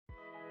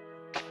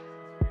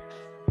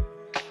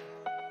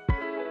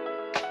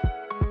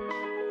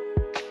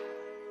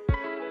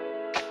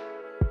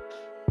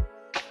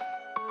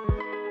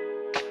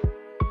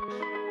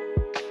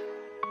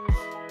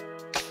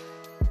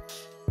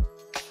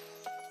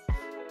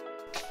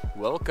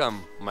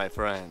Welcome, my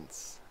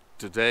friends.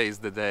 Today is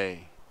the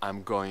day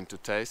I'm going to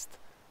test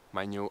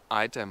my new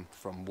item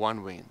from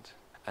Onewind,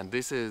 and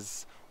this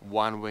is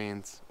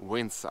Onewind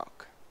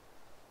Windsock.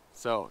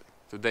 So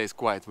today is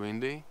quite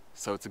windy,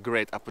 so it's a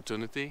great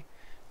opportunity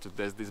to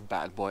test this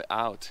bad boy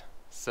out.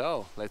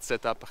 So let's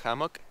set up a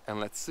hammock and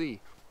let's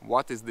see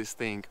what is this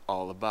thing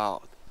all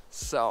about.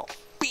 So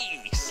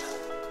peace!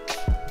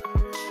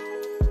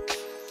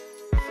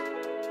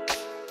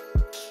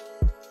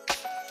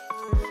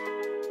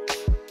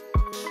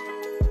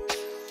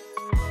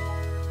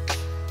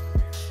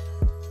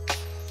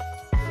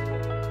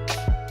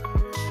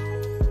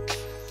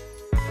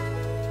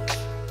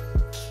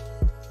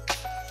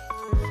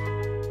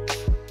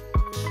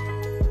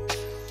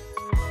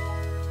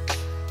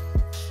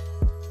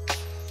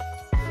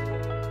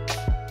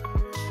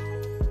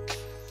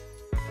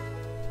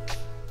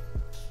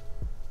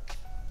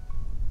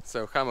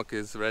 So hammock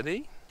is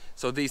ready.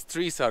 So these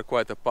trees are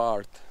quite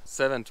apart,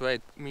 7 to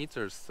 8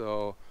 meters,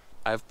 so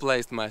I've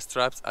placed my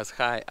straps as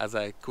high as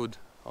I could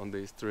on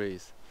these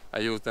trees. I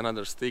used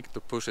another stick to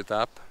push it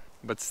up,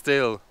 but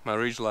still my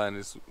ridgeline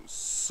is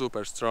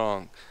super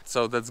strong.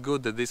 So that's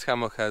good that this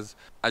hammock has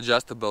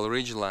adjustable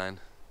ridgeline,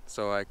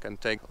 so I can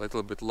take a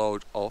little bit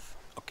load off.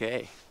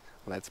 Okay,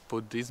 let's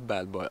put this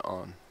bad boy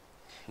on.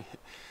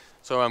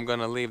 So I'm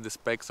gonna leave the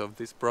specs of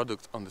this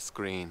product on the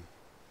screen.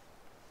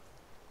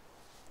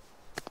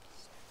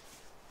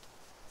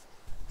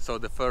 So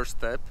the first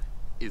step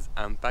is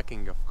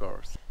unpacking, of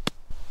course.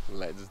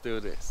 Let's do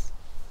this.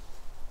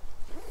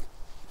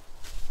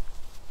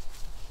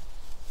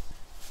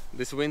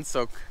 This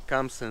windsock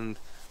comes in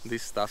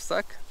this stuff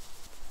sack.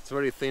 It's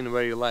very thin,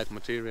 very light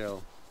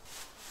material.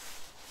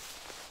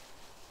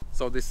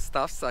 So this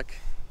stuff sack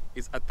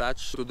is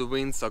attached to the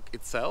windsock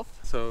itself,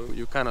 so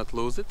you cannot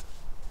lose it.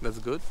 That's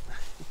good.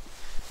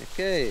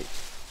 Okay.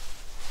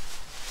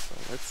 So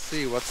let's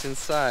see what's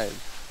inside.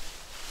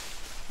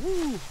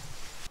 Woo.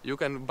 You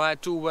can buy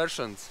two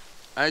versions.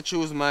 I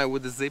choose mine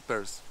with the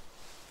zippers.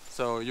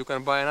 So you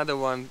can buy another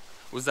one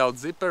without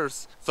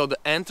zippers. So the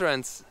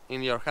entrance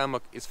in your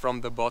hammock is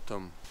from the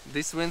bottom.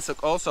 This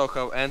windsock also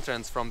have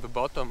entrance from the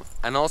bottom,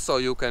 and also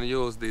you can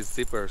use these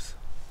zippers.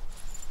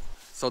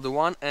 So the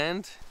one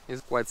end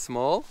is quite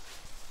small.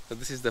 So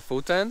this is the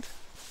foot end,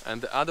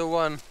 and the other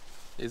one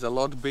is a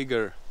lot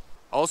bigger.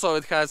 Also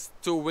it has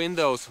two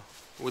windows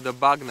with a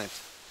bug net.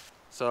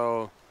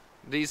 So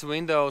these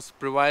windows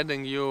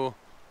providing you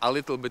a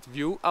little bit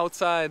view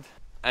outside,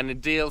 and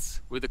it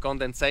deals with the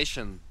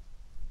condensation.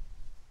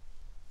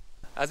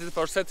 As it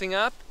for setting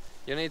up,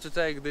 you need to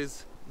take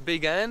this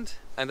big end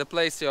and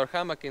place your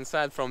hammock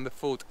inside from the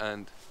foot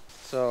end.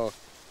 So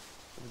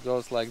it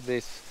goes like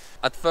this.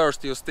 At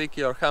first you stick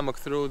your hammock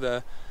through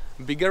the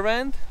bigger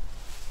end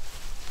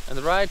and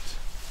right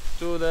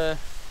to the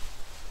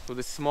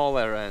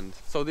smaller end.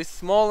 So this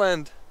small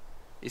end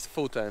is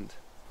foot end.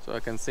 So I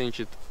can cinch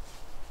it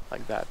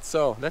like that.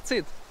 So that's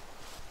it.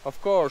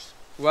 Of course,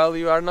 while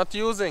you are not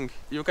using,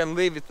 you can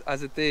leave it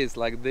as it is,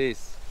 like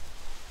this.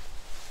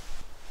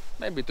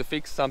 Maybe to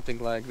fix something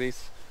like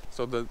this,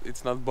 so that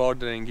it's not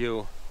bothering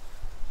you.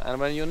 And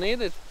when you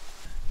need it,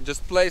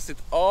 just place it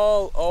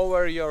all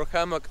over your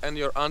hammock and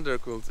your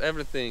underquilts,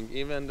 everything,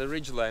 even the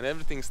ridgeline,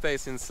 everything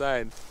stays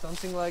inside.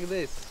 Something like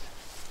this.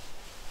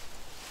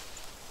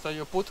 So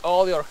you put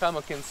all your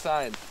hammock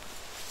inside.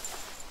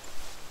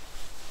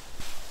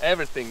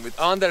 Everything, with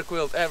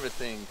underquilt,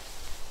 everything.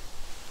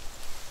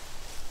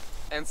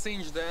 And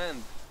cinch the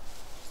end.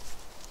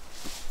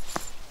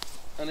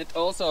 And it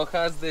also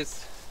has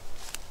this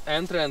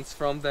entrance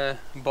from the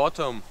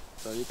bottom,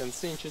 so you can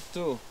cinch it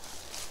too.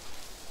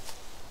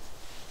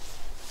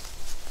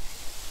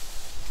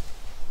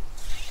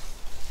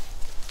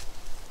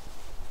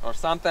 Or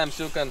sometimes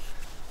you can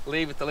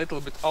leave it a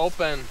little bit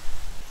open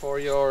for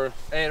your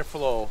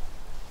airflow.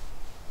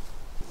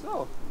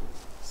 So,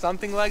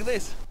 something like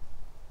this.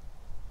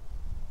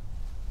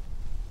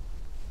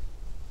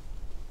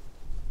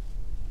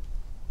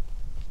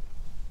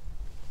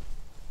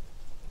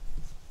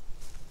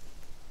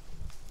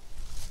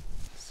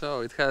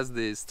 So it has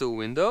these two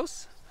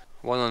windows,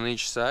 one on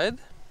each side.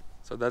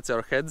 So that's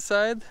our head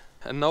side,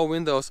 and no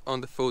windows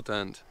on the foot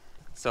end.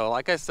 So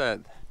like I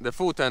said, the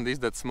foot end is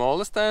that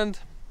smallest end,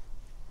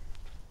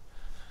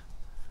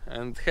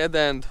 and head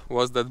end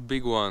was that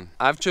big one.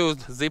 I've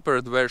chosen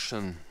zippered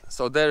version.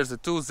 So there's the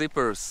two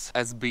zippers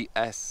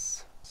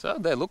SBS. So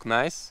they look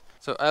nice.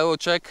 So I will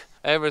check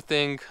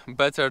everything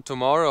better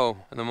tomorrow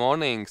in the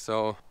morning.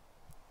 So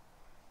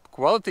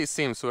quality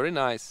seems very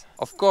nice.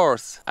 Of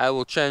course, I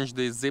will change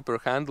these zipper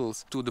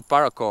handles to the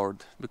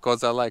paracord,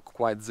 because I like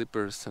quite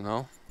zippers, you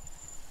know.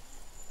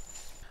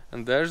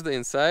 And there's the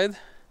inside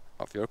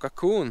of your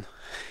cocoon.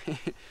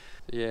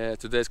 Yeah,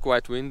 today's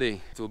quite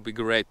windy. It will be a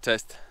great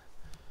test.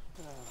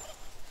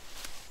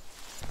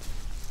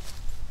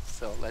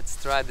 So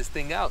let's try this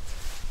thing out.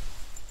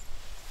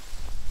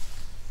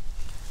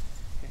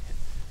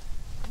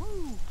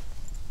 Woo.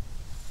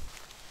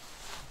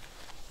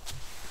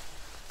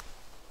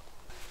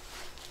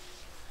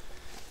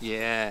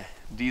 Yeah,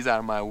 these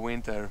are my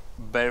winter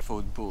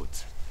barefoot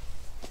boots.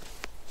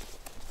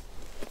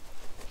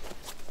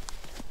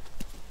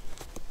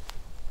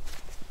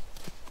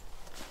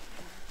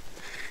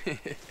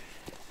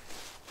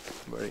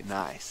 Very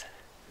nice.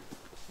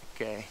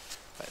 Okay,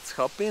 let's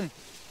hop in.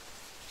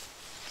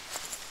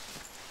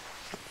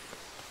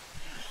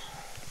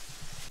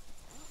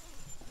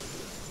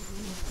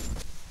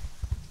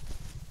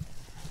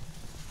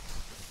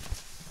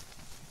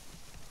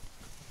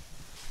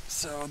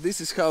 So this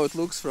is how it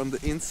looks from the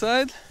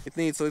inside. It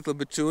needs a little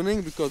bit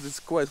tuning because it's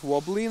quite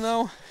wobbly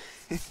now.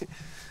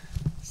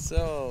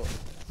 So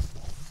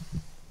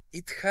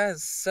it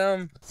has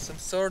some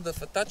sort of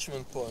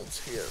attachment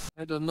points here.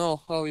 I don't know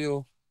how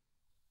you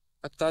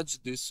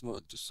attach this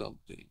one to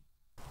something,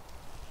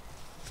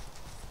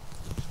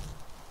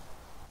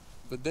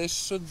 but they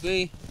should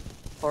be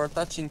for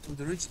attaching to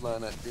the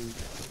ridgeline. I think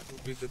it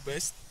would be the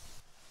best.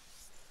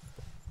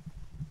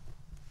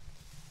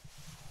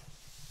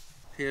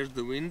 Here's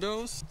the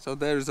windows, so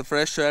there is a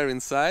fresh air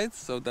inside,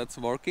 so that's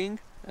working,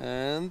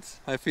 and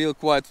I feel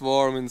quite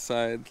warm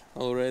inside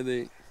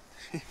already.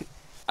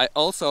 I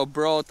also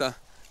brought a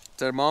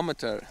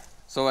thermometer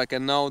so I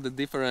can know the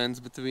difference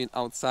between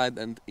outside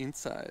and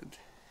inside.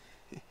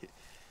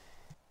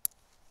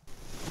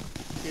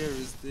 Here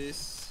is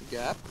this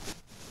gap.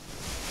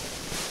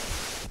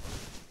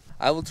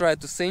 I will try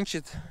to cinch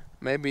it.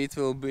 Maybe it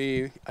will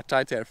be a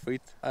tighter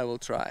fit. I will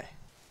try.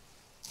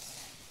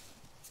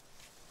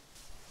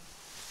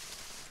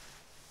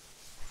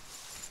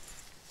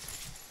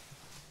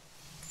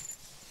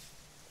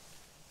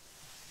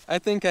 I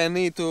think I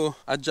need to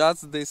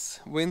adjust this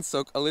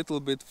windsock a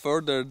little bit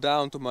further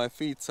down to my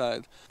feet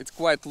side. It's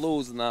quite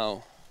loose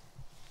now.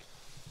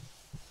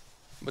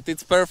 But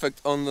it's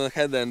perfect on the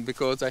head end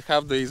because I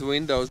have these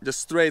windows just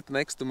straight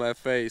next to my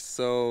face.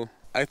 So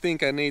I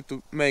think I need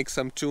to make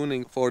some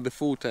tuning for the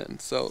foot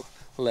end. So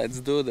let's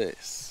do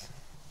this.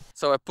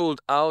 So I pulled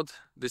out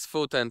this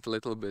foot end a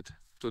little bit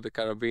to the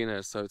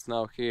carabiner. So it's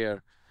now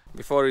here.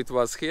 Before it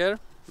was here,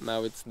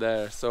 now it's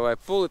there. So I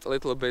pull it a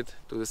little bit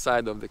to the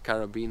side of the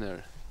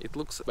carabiner. It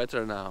looks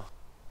better now.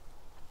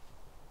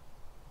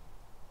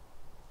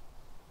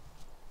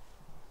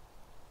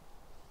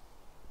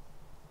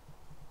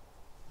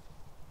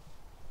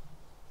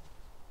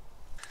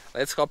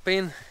 Let's hop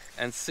in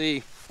and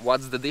see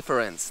what's the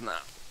difference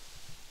now.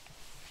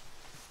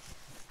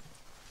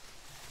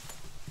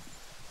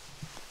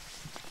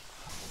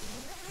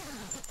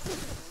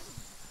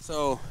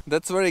 So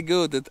that's very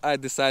good that I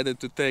decided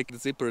to take the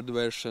zippered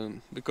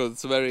version because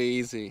it's very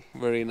easy,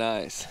 very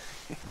nice.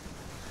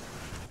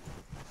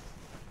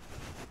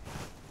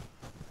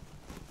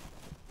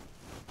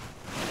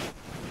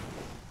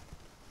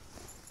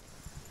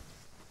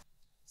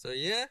 So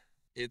yeah,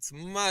 it's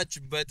much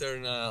better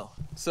now.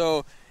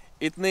 So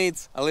it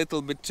needs a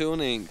little bit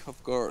tuning,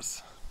 of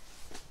course.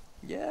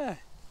 Yeah,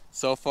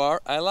 so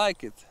far I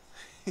like it.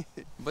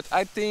 But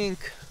I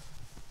think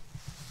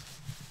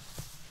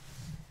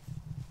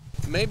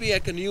maybe I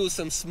can use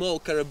some small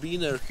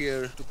carabiner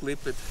here to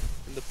clip it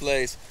in the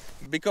place,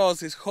 because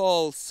this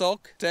whole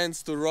sock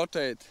tends to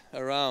rotate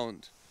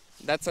around.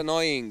 That's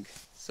annoying.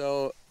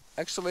 So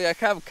actually I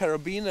have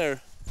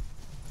carabiner.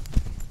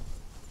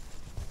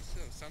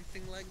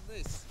 Something like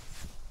this.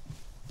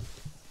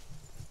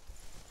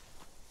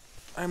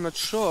 I'm not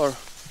sure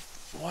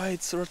why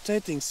it's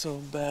rotating so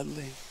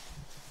badly.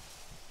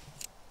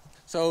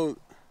 So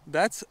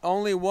that's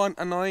only one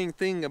annoying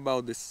thing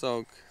about this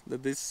sock,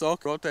 that this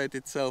sock rotates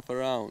itself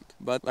around.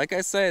 But like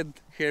I said,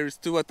 here is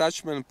 2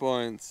 attachment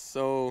points,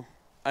 so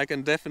I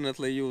can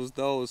definitely use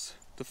those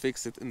to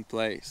fix it in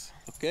place.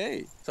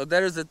 Okay, so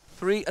there is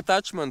 3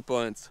 attachment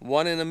points.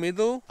 One in the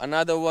middle,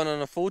 another one on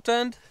the foot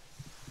end,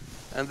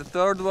 and the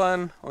third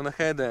one on the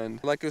head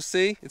end. Like you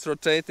see, it's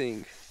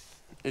rotating.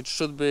 It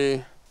should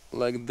be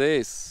like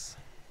this,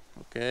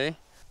 okay?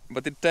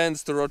 But it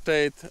tends to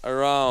rotate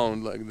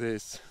around like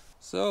this.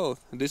 So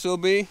this will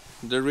be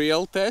the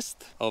real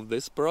test of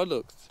this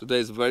product. Today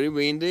is very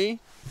windy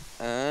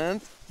and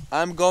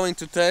I'm going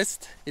to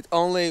test it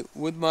only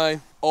with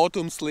my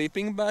autumn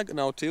sleeping bag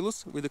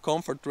Nautilus with a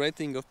comfort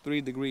rating of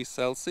 3 degrees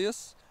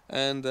Celsius.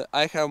 And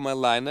I have my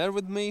liner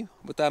with me,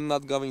 but I'm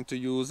not going to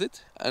use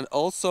it. And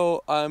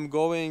also I'm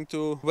going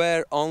to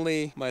wear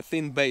only my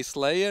thin base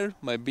layer,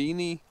 my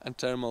beanie and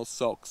thermal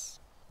socks.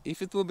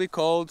 If it will be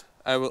cold,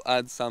 I will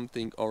add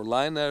something or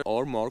liner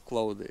or more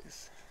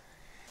clothes.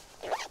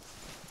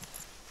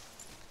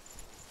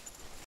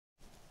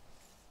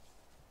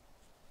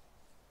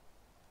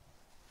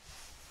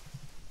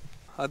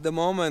 At the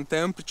moment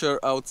temperature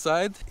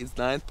outside is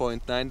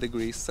 9.9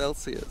 degrees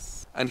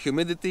Celsius and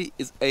humidity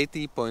is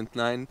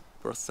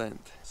 80.9%.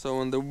 So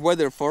on the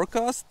weather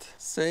forecast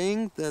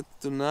saying that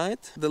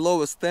tonight the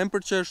lowest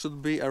temperature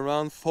should be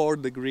around 4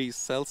 degrees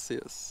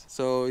Celsius.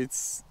 So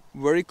it's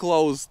very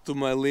close to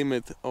my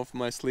limit of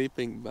my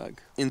sleeping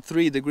bag. In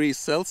 3 degrees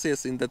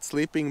Celsius in that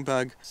sleeping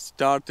bag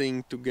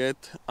starting to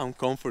get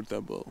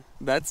uncomfortable.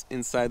 That's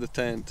inside the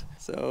tent.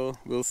 So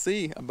we'll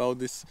see about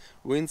this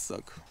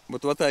windsock.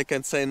 But what I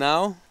can say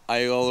now,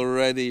 I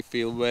already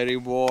feel very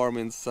warm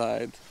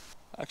inside.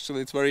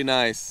 Actually it's very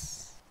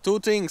nice. 2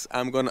 things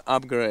I'm gonna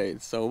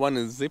upgrade. So one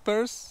is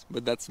zippers,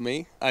 but that's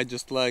me. I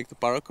just like the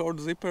paracord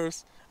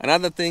zippers.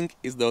 Another thing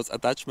is those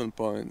attachment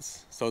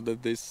points, so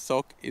that this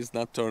sock is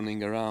not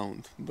turning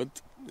around.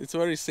 But it's a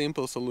very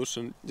simple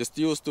solution. Just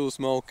use two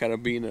small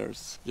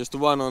carabiners. Just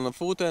one on the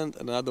foot end,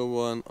 another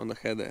one on the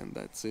head end.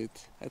 That's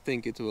it. I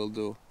think it will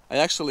do. I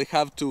actually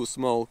have two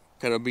small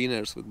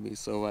carabiners with me,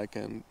 so I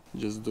can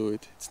just do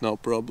it. It's no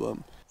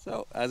problem.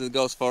 So, as it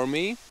goes for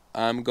me,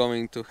 I'm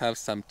going to have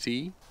some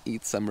tea,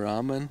 eat some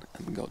ramen,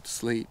 and go to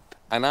sleep.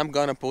 And I'm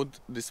gonna put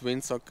this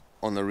windsock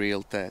on a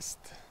real test.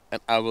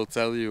 And I will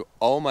tell you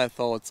all my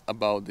thoughts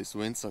about this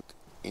windsock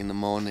in the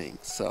morning.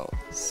 So,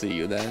 see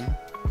you then,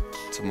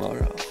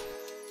 tomorrow.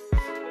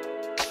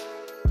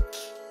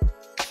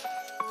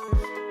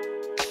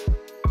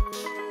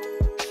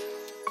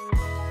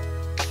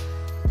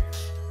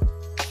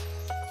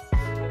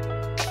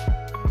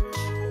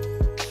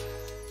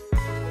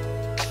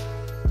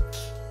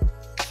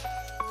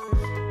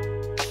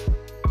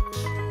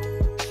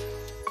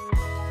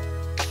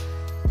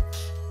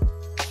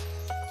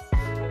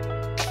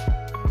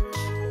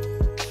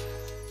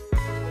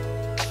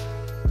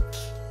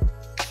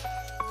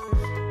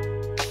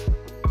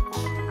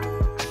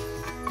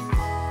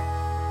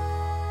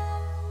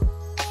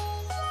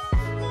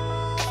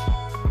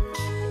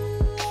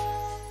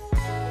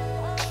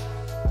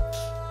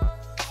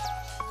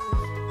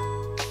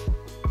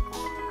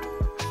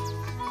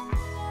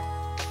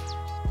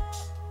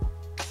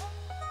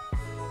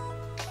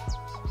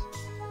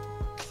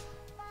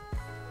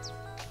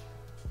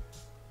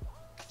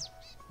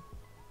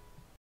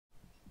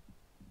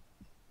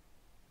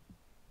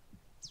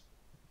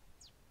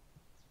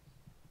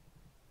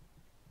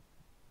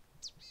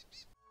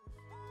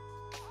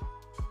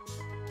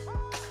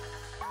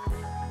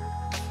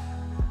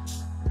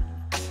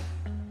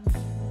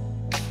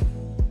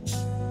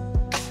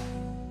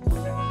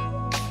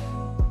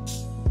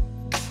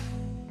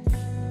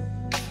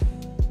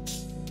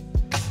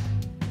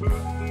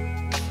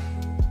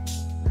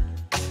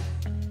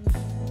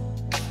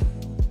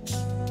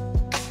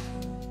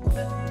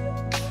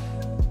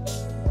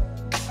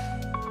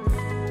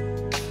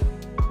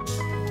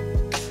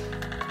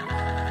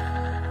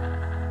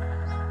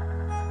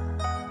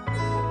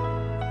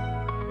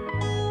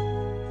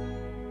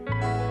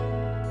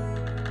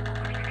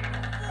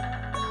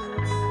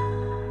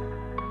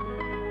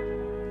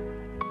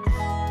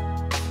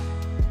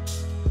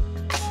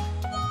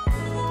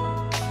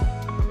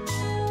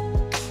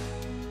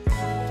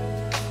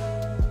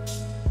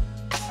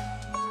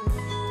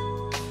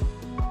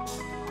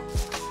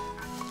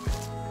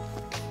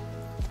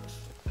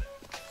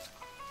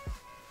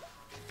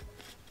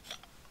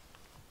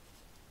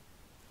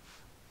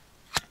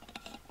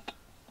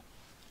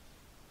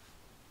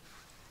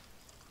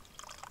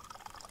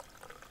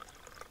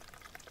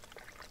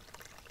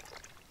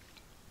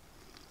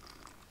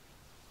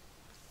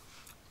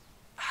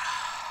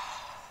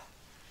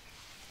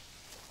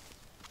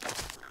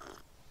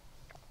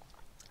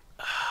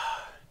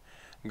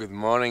 Good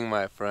morning,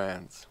 my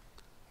friends.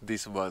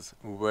 This was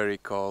a very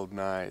cold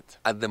night.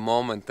 At the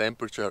moment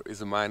temperature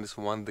is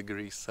 -1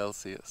 degree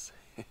Celsius.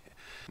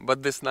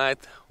 But this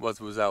night was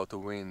without a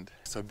wind.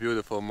 It's a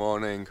beautiful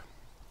morning.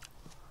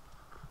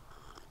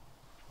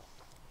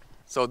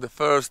 So the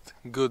first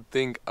good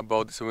thing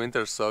about this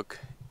winter sock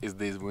is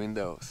these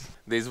windows.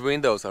 These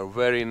windows are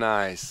very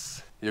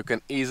nice. You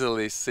can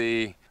easily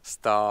see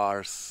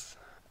stars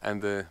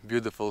and the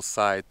beautiful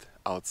sight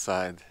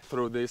outside.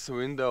 Through this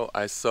window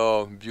I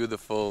saw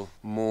beautiful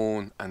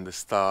moon and the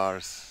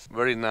stars.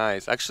 Very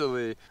nice.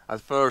 Actually,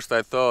 at first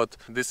I thought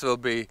this will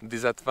be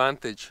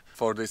disadvantage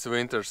for this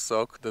winter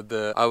sock,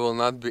 that I will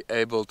not be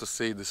able to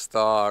see the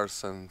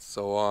stars and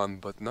so on,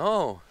 but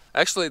no.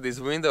 Actually, these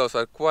windows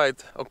are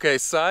quite okay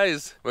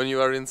size. When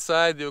you are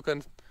inside you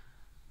can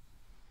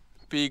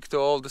peek to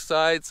all the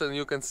sides and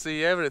you can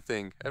see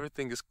everything.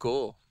 Everything is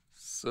cool.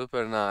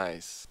 Super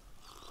nice.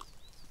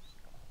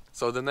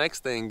 So the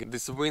next thing,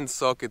 this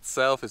windsock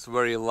itself is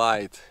very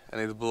light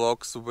and it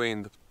blocks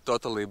wind,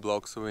 totally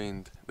blocks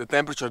wind. The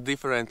temperature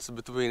difference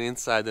between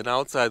inside and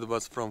outside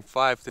was from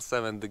 5 to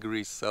 7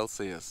 degrees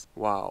Celsius.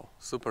 Wow,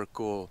 super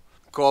cool.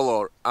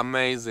 Color,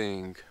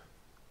 amazing.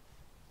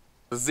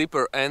 The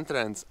zipper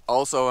entrance,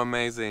 also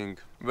amazing.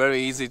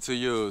 Very easy to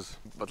use.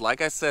 But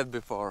like I said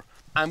before,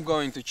 I'm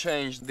going to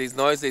change these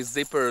noisy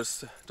zippers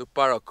to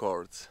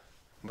paracords.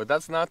 But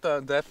that's not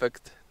a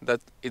defect,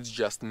 that it's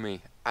just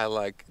me. I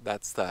like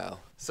that style.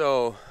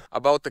 So,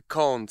 about the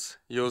cons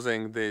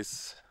using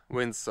this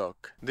windsock.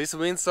 This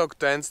windsock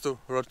tends to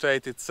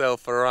rotate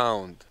itself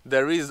around.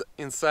 There is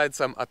inside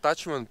some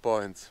attachment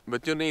points,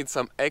 but you need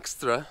some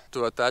extra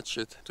to attach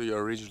it to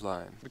your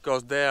ridgeline,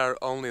 because they are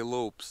only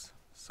loops.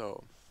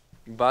 So,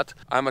 but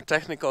I'm a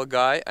technical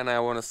guy and I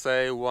want to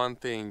say one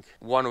thing.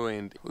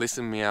 Onewind,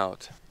 listen me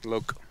out.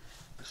 Look,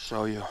 I'll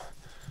show you.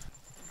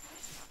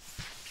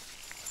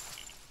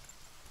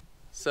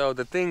 So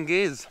the thing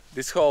is,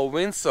 this whole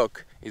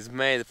windsock is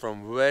made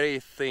from very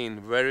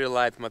thin, very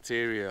light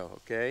material,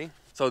 okay?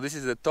 So this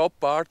is the top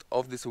part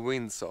of this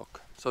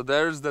windsock. So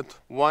there's that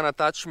one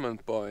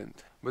attachment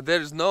point, but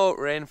there's no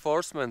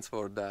reinforcements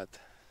for that.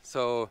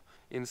 So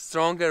in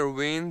stronger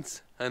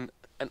winds and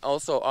And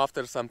also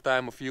after some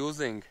time of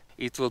using,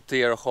 it will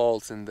tear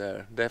holes in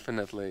there,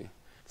 definitely.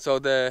 So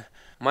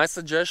my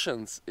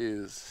suggestions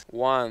is,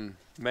 one,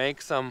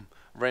 make some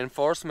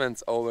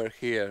reinforcements over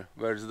here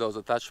where those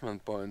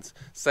attachment points.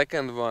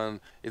 Second one,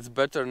 it's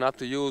better not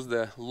to use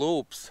the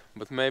loops,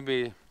 but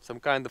maybe some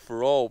kind of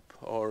rope,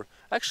 or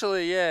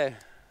actually, yeah,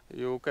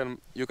 you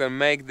can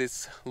make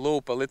this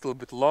loop a little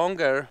bit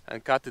longer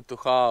and cut it to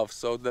half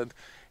so that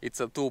it's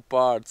a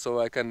two-part, so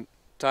I can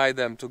tie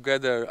them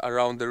together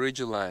around the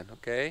ridgeline,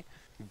 okay?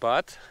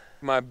 But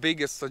my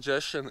biggest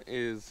suggestion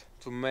is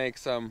to make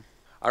some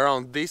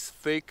around this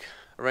thick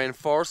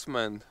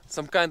reinforcement,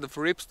 some kind of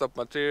ripstop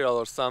material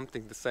or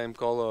something, the same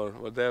color,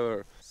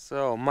 whatever.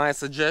 So my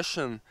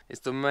suggestion is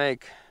to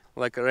make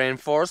like a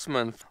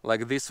reinforcement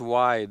like this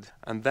wide,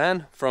 and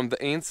then from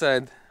the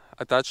inside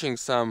attaching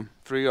some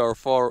 3 or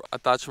 4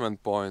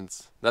 attachment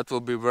points. That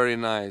will be very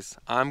nice.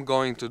 I'm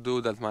going to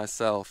do that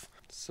myself.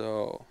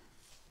 So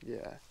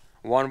yeah,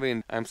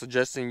 Onewind, I'm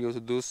suggesting you to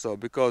do so,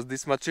 because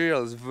this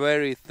material is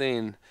very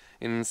thin.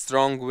 In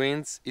strong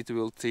winds it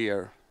will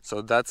tear.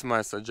 So that's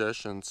my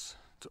suggestions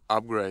to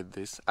upgrade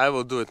this. I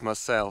will do it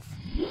myself.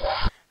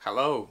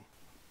 Hello,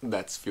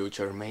 that's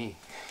future me.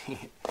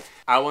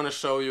 I want to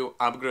show you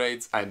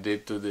upgrades I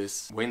did to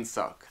this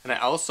windsock. And I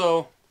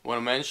also want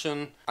to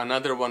mention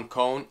another one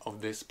cone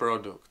of this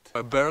product.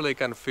 I barely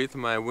can fit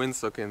my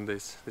windsock in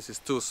this. This is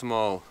too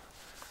small.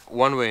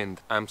 Onewind,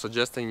 I'm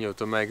suggesting you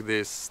to make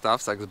these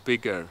stuff sacks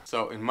bigger.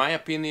 So in my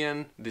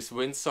opinion, this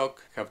windsock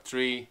have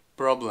 3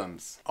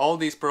 problems. All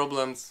these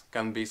problems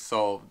can be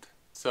solved.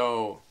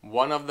 So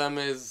one of them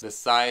is the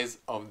size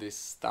of this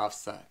stuff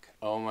sack.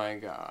 Oh my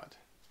god.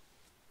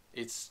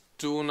 It's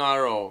too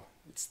narrow.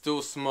 It's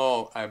too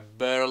small. I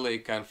barely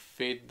can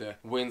fit the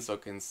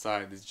windsock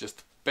inside. It's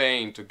just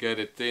pain to get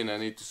it in. I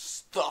need to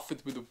stuff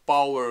it with the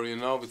power, you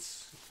know.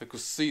 I could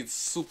see it's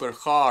super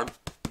hard.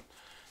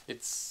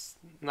 It's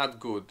not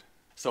good.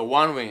 So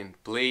Onewind,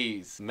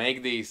 please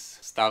make these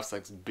stuff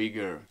sacks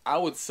bigger. I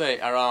would say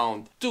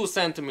around 2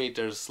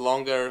 centimeters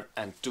longer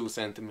and 2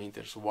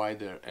 centimeters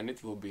wider, and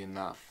it will be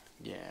enough.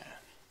 Yeah,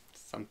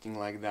 something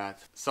like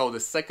that. So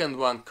the second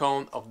one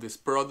cone of this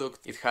product,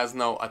 it has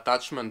no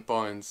attachment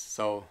points.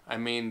 So I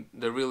mean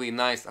the really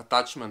nice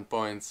attachment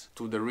points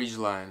to the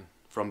ridgeline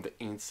from the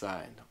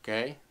inside,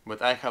 okay?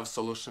 But I have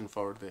solution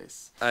for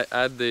this. I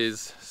add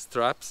these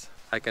straps.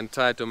 I can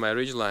tie to my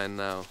ridgeline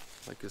now,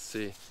 like you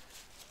see.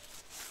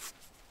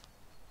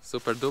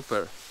 Super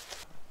duper.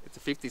 It's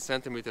 50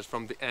 centimeters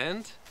from the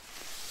end,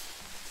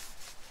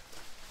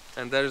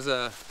 and there's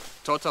a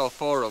total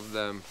 4 of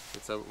them.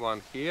 It's a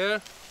one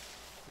here,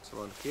 it's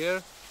one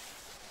here,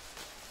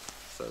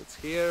 so it's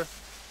here,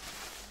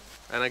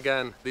 and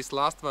again this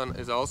last one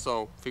is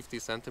also 50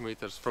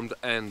 centimeters from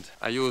the end.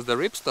 I use the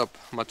ripstop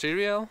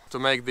material to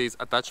make these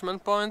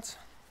attachment points,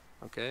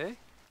 okay?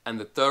 And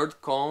the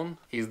third cone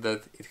is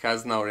that it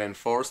has no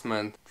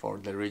reinforcement for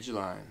the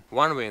ridgeline.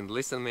 Onewind,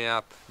 listen me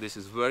up. This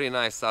is very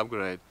nice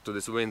upgrade to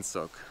this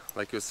windsock.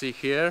 Like you see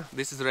here,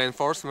 this is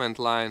reinforcement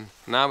line.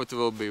 Now it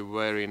will be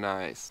very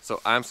nice.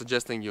 So I'm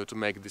suggesting you to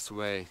make this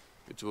way.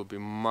 It will be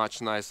much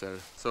nicer.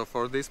 So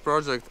for this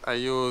project I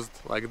used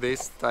like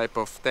this type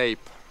of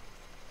tape.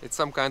 It's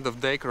some kind of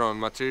Dacron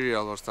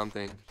material or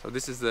something. So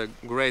this is a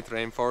great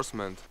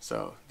reinforcement.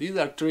 So these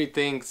are 3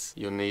 things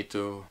you need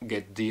to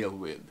get deal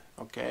with,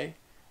 okay?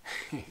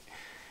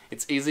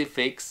 It's easy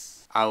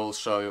fix. I will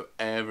show you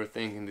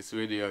everything in this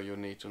video you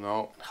need to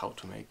know how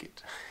to make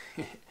it.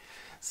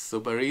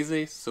 Super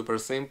easy, super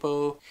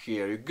simple.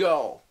 Here you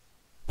go.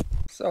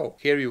 So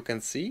here you can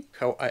see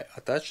how I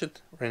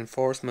attached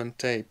reinforcement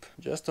tape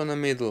just on the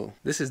middle.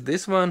 This is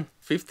this one,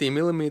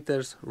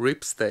 50mm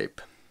rips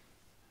tape.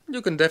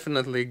 You can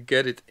definitely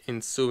get it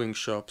in sewing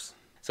shops.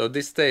 So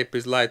this tape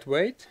is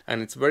lightweight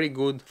and it's very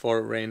good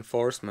for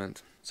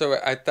reinforcement. So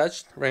I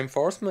attached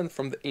reinforcement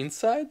from the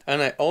inside,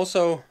 and I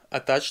also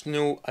attached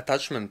new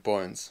attachment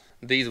points,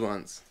 these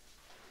ones.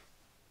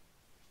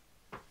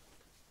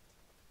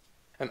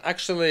 And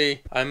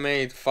actually I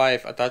made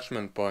 5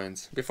 attachment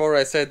points. Before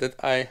I said that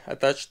I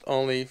attached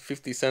only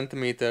 50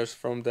 centimeters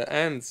from the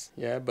ends,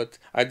 yeah, but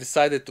I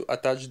decided to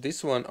attach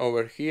this one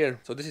over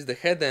here. So this is the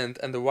head end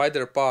and the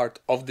wider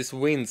part of this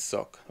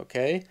windsock,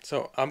 okay?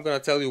 So I'm gonna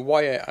tell you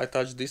why I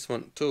attached this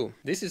one too.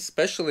 This is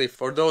especially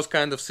for those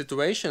kind of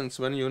situations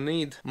when you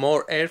need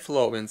more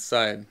airflow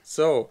inside.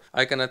 So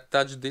I can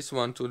attach this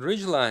one to the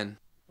ridgeline,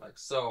 like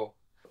so.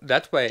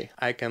 That way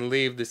I can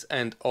leave this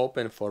end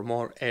open for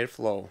more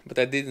airflow. But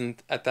I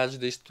didn't attach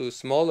this to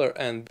smaller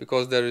end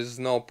because there is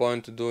no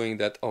point to doing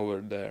that over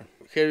there.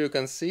 Here you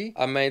can see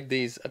I made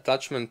these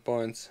attachment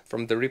points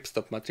from the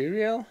ripstop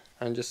material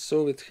and just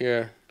sew it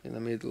here in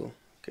the middle,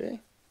 okay?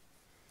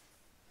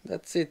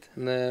 That's it.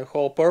 And the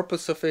whole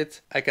purpose of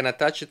it, I can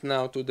attach it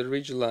now to the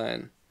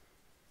ridgeline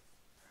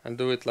and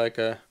do it like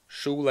a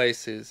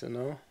shoelaces, you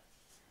know?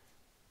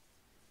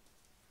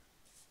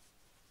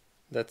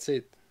 That's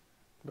it.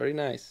 Very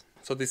nice.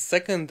 So the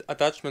second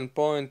attachment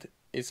point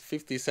is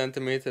 50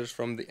 centimeters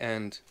from the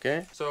end,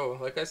 okay? So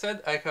like I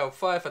said, I have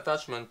 5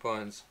 attachment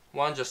points.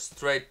 One just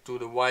straight to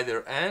the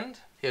wider end,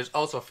 Here's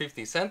also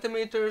 50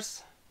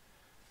 centimeters.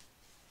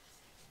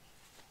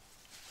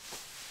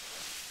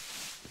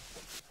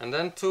 And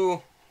then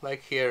two,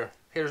 like here.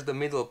 Here's the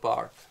middle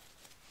part.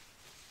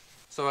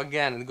 So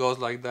again, it goes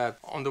like that.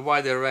 On the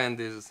wider end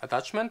is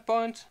attachment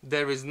point.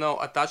 There is no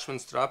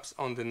attachment straps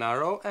on the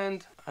narrow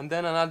end. And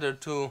then another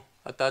two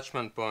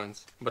attachment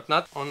points, but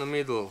not on the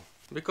middle.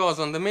 Because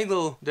on the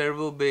middle there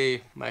will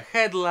be my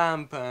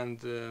headlamp and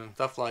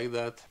stuff like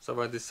that.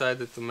 So I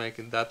decided to make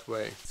it that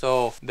way.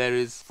 So there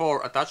is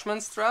 4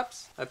 attachment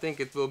straps. I think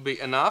it will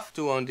be enough.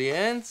 2 on the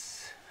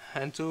ends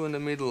and 2 in the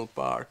middle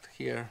part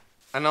here.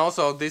 And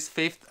also this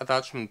 5th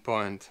attachment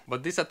point.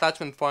 But this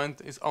attachment point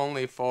is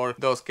only for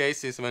those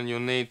cases when you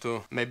need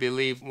to maybe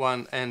leave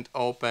one end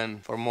open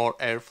for more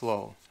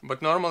airflow.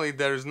 But normally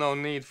there is no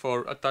need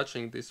for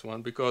attaching this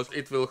one because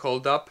it will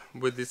hold up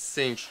with this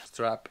cinch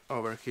strap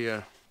over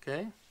here.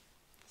 Okay,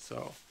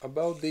 so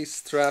about these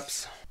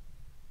straps,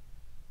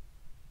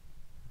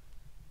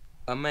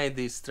 I made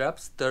these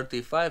straps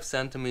 35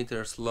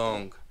 centimeters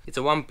long. It's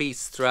a one-piece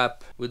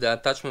strap with the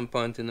attachment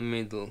point in the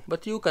middle.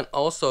 But you can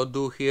also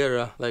do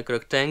here like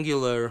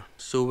rectangular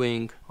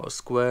sewing or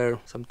square,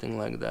 something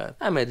like that.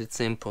 I made it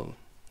simple,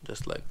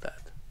 just like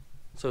that.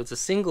 So it's a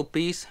single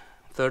piece,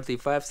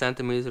 35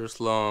 centimeters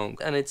long,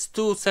 and it's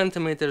 2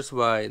 centimeters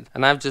wide.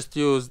 And I've just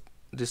used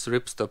this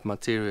ripstop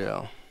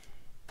material.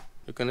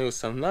 You can use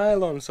some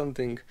nylon,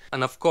 something.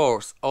 And of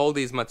course, all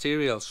these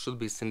materials should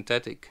be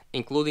synthetic,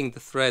 including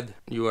the thread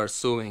you are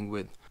sewing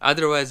with.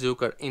 Otherwise, you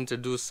can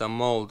introduce some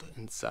mold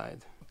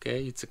inside.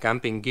 Okay, it's a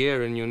camping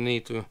gear and you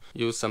need to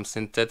use some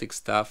synthetic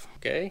stuff.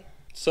 Okay,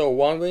 so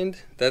Onewind,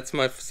 that's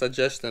my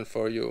suggestion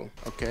for you.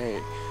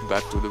 Okay,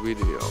 back to the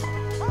video.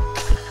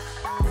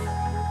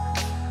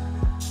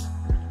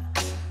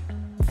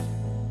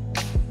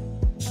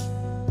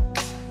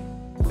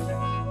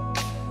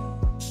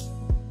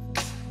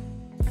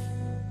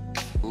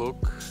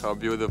 Look how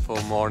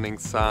beautiful morning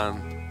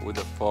sun with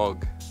the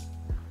fog.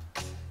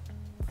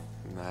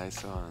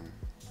 Nice one.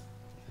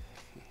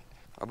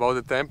 About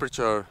the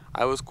temperature,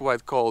 I was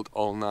quite cold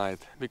all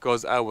night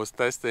because I was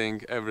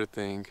testing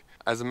everything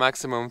as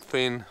maximum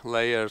thin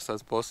layers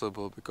as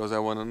possible because I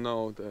want to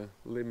know the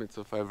limits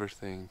of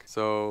everything.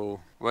 So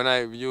when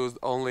I used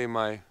only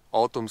my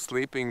autumn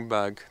sleeping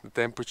bag, the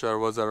temperature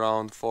was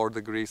around 4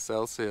 degrees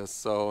Celsius,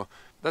 so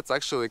that's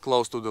actually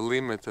close to the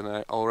limit and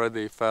I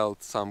already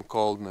felt some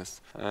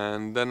coldness.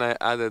 And then I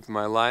added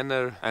my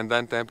liner and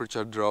then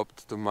temperature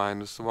dropped to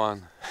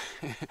 -1.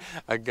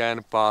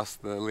 Again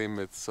past the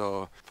limit,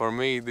 so for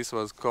me this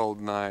was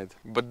cold night.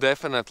 But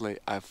definitely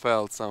I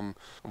felt some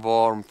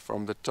warmth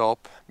from the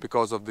top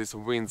because of this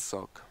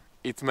windsock.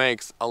 It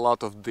makes a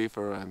lot of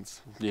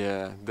difference.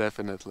 Yeah,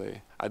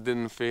 definitely. I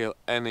didn't feel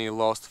any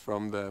loss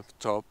from the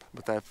top,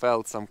 but I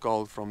felt some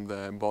cold from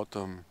the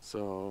bottom.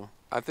 So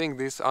I think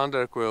this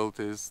underquilt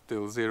is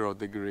still 0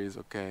 degrees,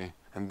 okay.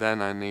 And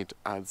then I need to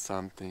add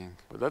something.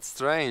 But that's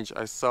strange.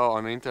 I saw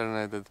on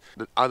internet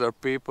that other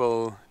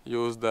people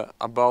use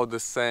about the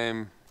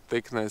same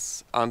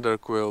thickness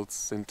underquilts,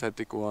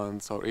 synthetic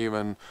ones, or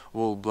even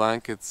wool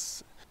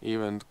blankets,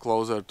 even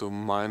closer to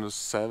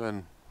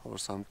 -7 or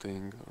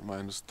something, or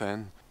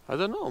 -10. I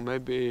don't know,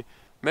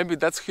 maybe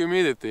that's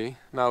humidity.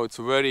 Now it's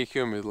very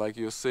humid, like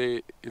you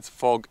see, it's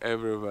fog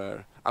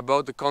everywhere.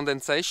 About the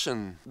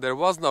condensation, there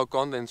was no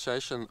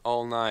condensation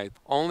all night.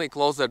 Only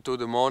closer to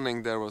the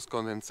morning there was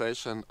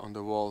condensation on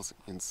the walls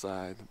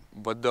inside.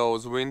 But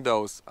those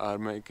windows are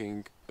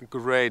making a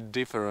great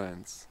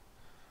difference.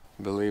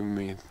 Believe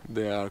me,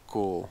 they are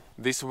cool.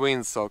 This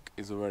windsock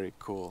is very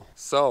cool.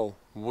 So,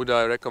 would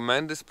I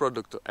recommend this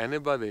product to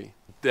anybody?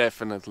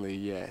 Definitely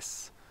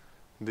yes.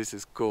 This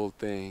is cool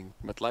thing.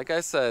 But like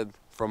I said,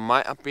 from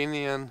my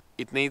opinion,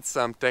 it needs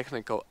some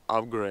technical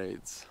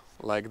upgrades.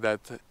 Like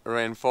that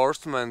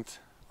reinforcement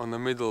on the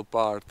middle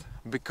part.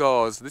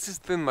 Because this is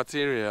thin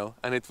material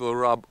and it will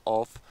rub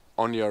off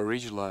on your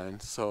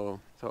ridgeline. So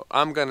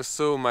I'm gonna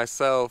sew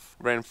myself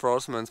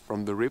reinforcements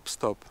from the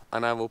ripstop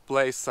and I will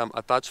place some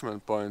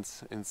attachment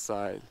points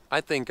inside.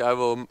 I think I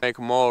will make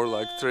more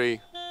like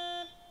 3.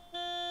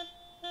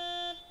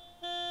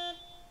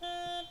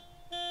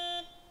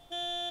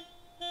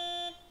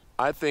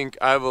 I think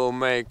I will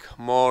make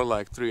more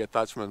like 3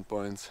 attachment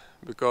points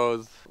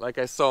because like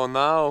I saw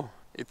now,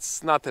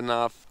 it's not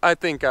enough. I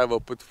think I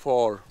will put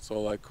 4. So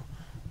like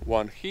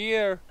one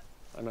here,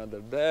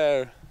 another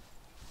there,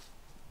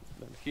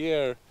 then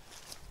here,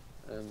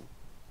 and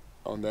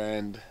on the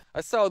end.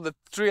 I saw that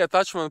 3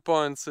 attachment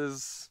points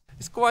is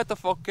quite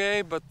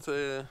okay, but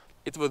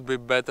it would be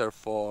better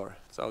 4.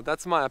 So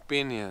that's my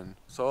opinion.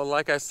 So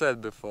like I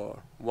said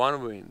before,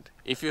 Onewind,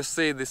 if you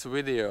see this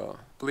video,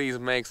 please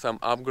make some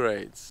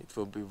upgrades. It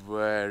will be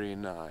very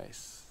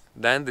nice.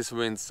 Then this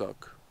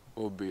windsock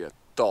will be a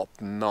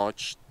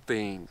top-notch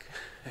thing.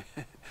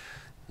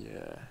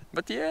 Yeah.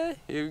 But yeah,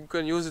 you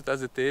can use it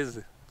as it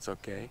is. It's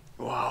okay.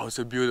 Wow, it's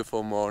a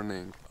beautiful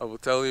morning. I will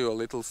tell you a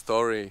little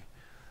story.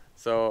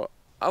 So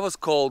I was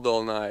cold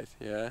all night,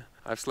 yeah.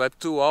 I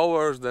slept 2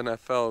 hours, then I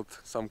felt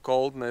some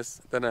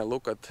coldness. Then I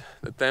look at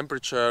the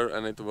temperature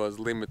and it was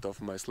limit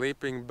of my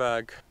sleeping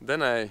bag.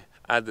 Then I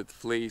added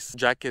fleece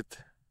jacket.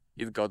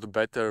 It got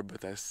better,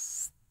 but I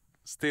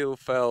still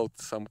felt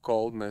some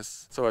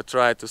coldness. So I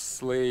tried to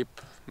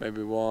sleep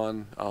maybe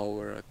 1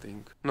 hour, I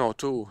think. No,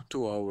 2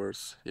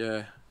 hours,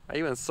 yeah. I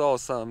even saw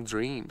some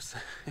dreams.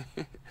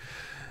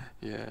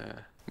 Yeah,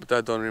 but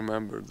I don't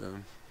remember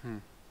them.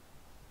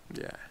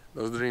 Yeah,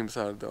 those dreams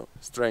are the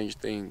strange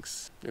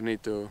things. You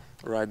need to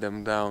write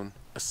them down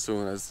as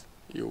soon as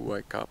you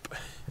wake up.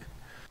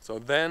 So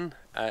then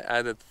I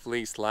added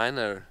fleece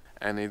liner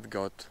and it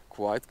got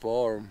quite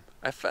warm.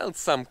 I felt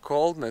some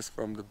coldness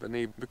from the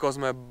beneath because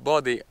my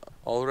body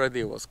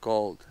already was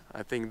cold.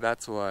 I think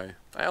that's why.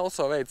 I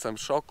also ate some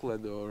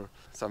chocolate or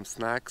some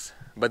snacks.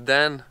 But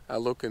then I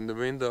looked in the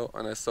window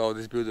and I saw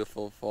this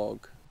beautiful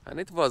fog. And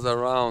it was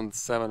around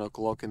 7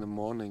 o'clock in the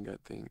morning, I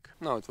think.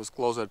 No, it was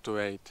closer to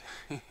 8.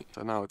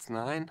 So now it's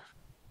 9.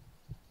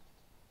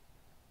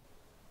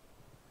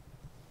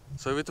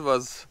 So it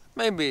was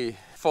maybe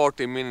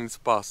 40 minutes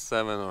past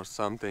 7 or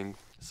something.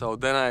 So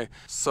then I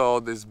saw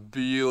this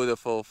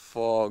beautiful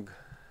fog.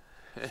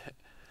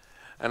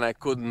 And I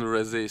couldn't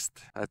resist.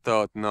 I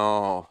thought,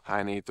 no,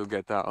 I need to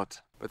get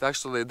out. But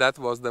actually that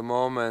was the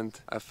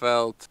moment I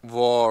felt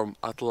warm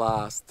at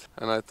last.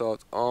 And I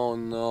thought, oh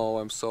no,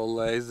 I'm so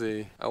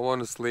lazy. I want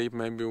to sleep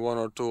maybe 1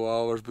 or 2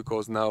 hours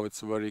because now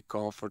it's very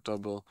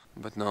comfortable.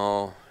 But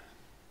no,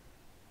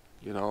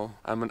 you know,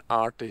 I'm an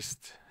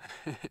artist.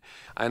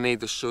 I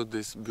need to shoot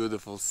these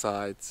beautiful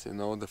sights, you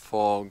know, the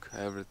fog,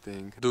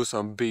 everything. Do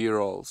some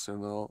B-rolls, you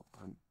know.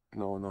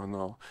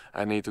 No,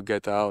 I need to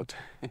get out.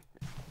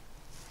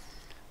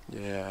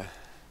 Yeah,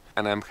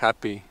 and I'm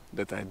happy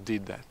that I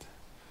did that.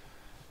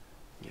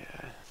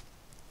 Yeah.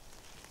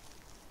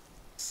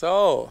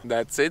 So,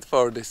 that's it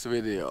for this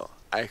video.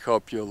 I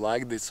hope you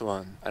like this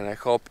one and I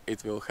hope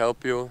it will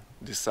help you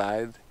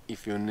decide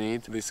if you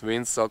need this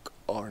windsock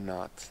or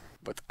not.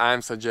 But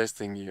I'm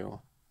suggesting you,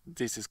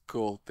 this is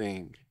cool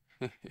thing.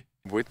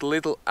 With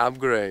little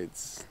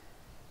upgrades,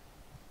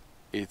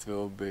 it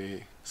will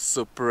be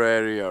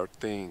superior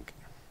thing.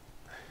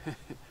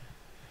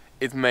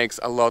 It makes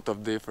a lot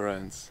of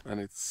difference and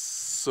it's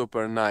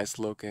super nice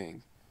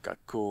looking.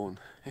 Cocoon.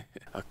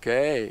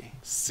 Okay,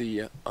 see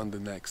ya on the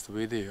next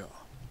video.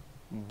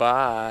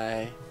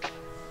 Bye!